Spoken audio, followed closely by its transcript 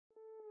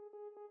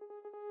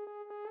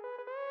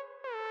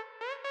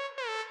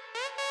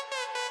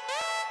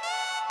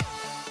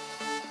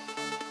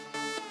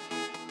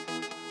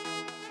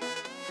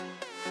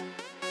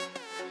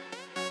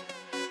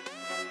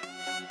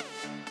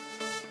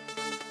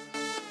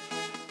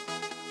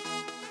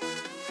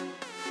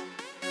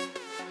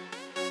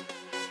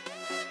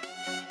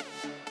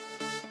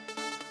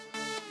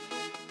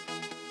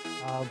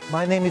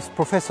My name is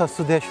Professor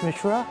Sudesh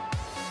Mishra.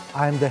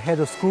 I'm the head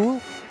of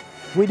school.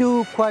 We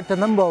do quite a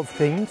number of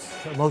things,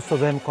 most of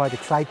them quite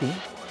exciting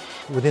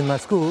within my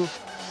school.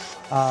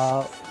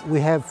 We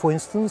have, for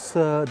instance,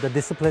 the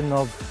discipline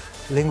of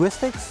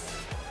linguistics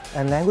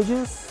and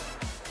languages.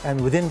 And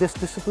within this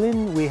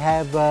discipline, we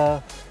have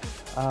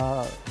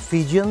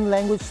Fijian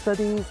language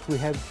studies, we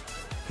have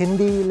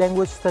Hindi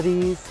language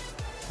studies,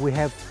 we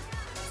have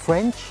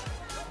French,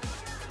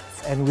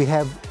 and we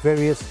have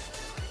various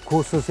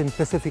courses in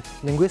Pacific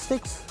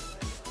linguistics.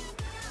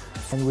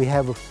 And we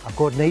have a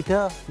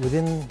coordinator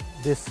within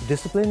this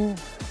discipline.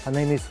 Her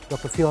name is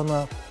Dr.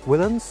 Fiona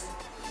Willens.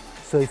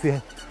 So if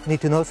you need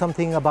to know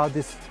something about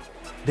this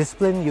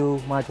discipline,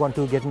 you might want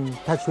to get in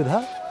touch with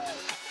her.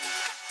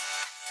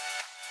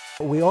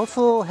 We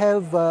also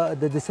have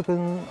the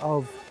discipline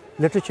of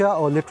literature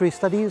or literary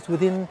studies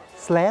within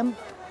SLAM.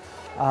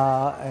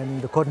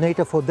 And the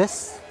coordinator for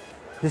this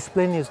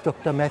discipline is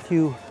Dr.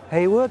 Matthew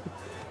Hayward.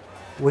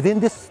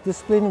 Within this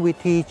discipline, we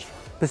teach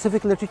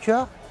Pacific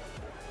literature,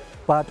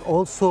 but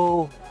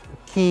also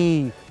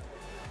key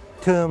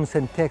terms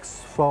and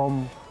texts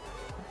from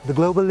the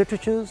global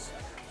literatures.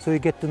 So you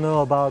get to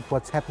know about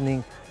what's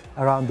happening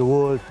around the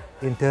world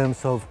in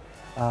terms of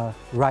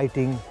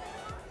writing,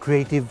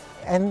 creative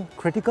and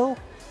critical.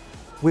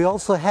 We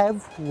also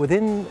have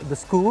within the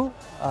school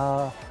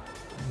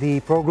the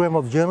program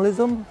of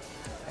journalism,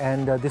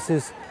 and this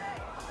is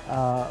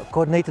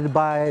coordinated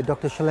by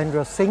Dr.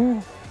 Shailendra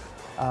Singh.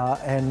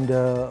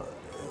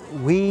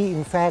 We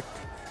in fact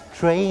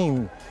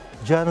train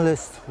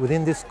journalists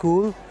within this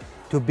school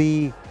to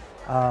be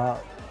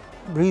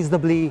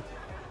reasonably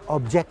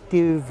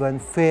objective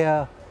and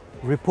fair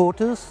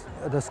reporters.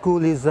 The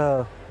school is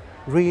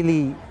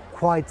really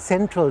quite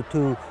central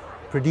to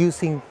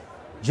producing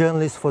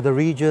journalists for the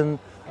region.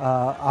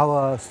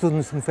 Our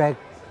students in fact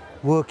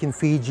work in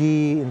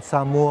Fiji, in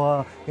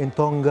Samoa, in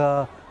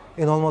Tonga,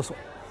 in almost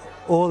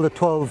all the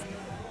 12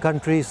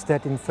 countries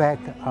that in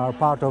fact are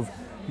part of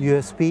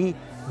USP.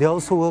 They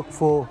also work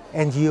for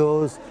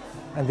NGOs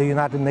and the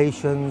United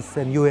Nations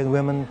and UN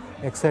Women,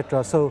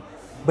 etc. So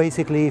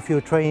basically, if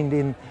you're trained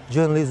in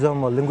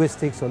journalism or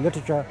linguistics or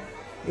literature,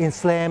 in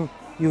SLAM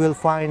you will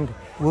find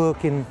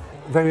work in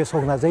various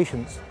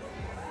organizations.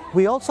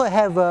 We also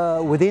have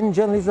within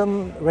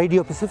journalism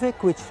Radio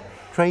Pacific, which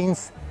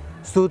trains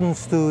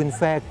students to in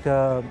fact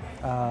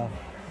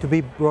to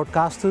be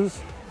broadcasters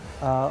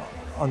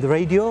on the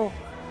radio,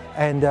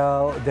 and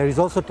there is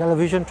also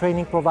television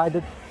training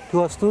provided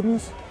to our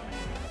students.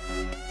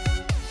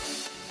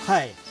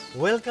 Hi,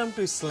 welcome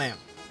to SLAM.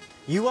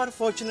 You are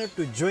fortunate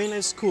to join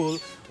a school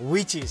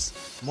which is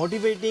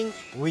motivating,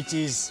 which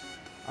is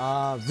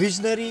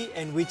visionary,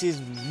 and which is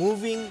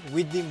moving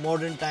with the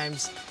modern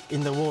times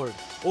in the world.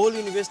 All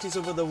universities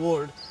over the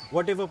world,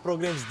 whatever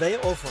programs they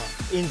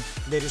offer in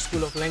their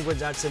School of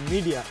Language Arts and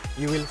Media,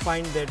 you will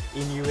find that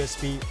in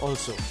USP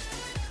also.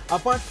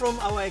 Apart from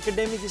our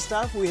academic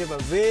staff, we have a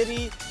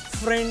very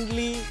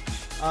friendly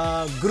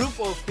group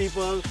of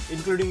people,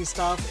 including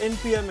staff and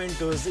peer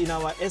mentors in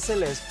our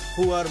SLS,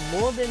 who are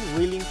more than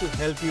willing to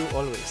help you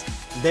always.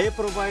 They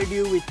provide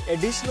you with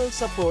additional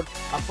support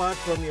apart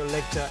from your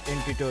lecture and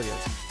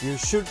tutorials. You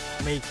should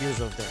make use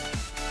of them.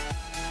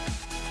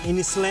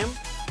 In SLAM,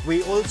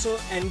 we also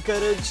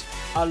encourage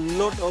a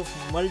lot of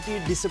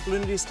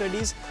multidisciplinary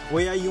studies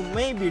where you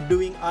may be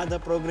doing other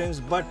programs,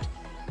 but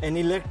an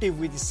elective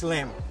with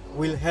SLAM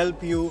will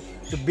help you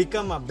to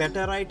become a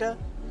better writer,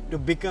 to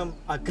become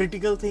a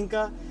critical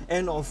thinker,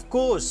 and of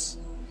course,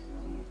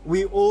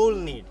 we all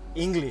need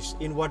English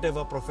in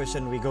whatever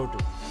profession we go to.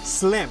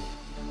 SLAM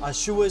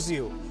assures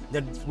you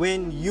that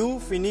when you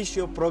finish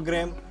your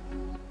program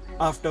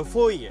after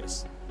 4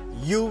 years,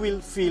 you will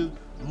feel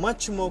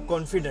much more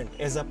confident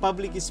as a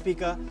public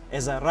speaker,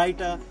 as a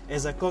writer,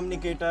 as a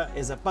communicator,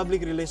 as a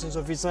public relations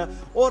officer,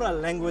 or a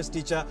language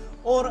teacher,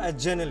 or a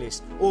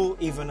journalist, or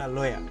even a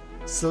lawyer.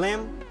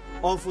 SLAM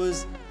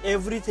offers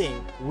everything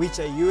which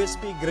a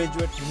USP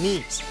graduate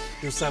needs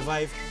to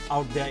survive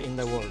out there in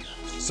the world.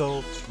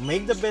 So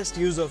make the best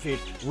use of it.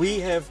 We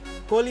have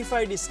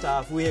qualified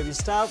staff, we have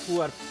staff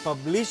who are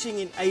publishing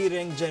in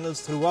high-ranked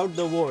journals throughout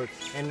the world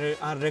and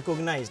are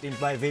recognized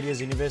by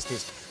various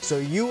universities. So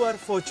you are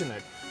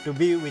fortunate to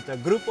be with a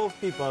group of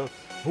people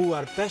who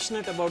are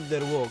passionate about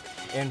their work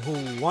and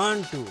who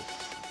want to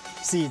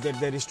see that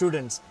their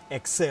students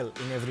excel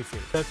in every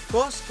field. The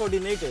course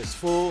coordinators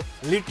for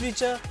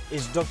literature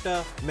is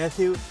Dr.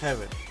 Matthew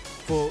Hayward.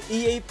 For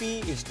EAP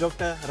is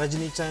Dr.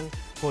 Rajni Chand.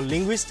 For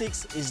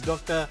linguistics is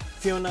Dr.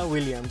 Fiona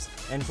Williams.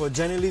 And for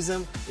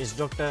journalism is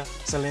Dr.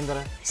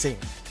 Shailendra Singh.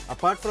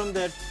 Apart from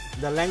that,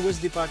 the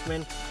language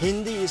department,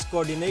 Hindi is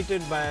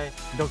coordinated by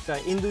Dr.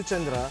 Indu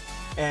Chandra,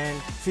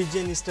 and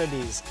Fijian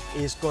studies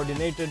is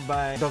coordinated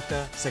by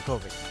Dr.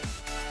 Sekovic.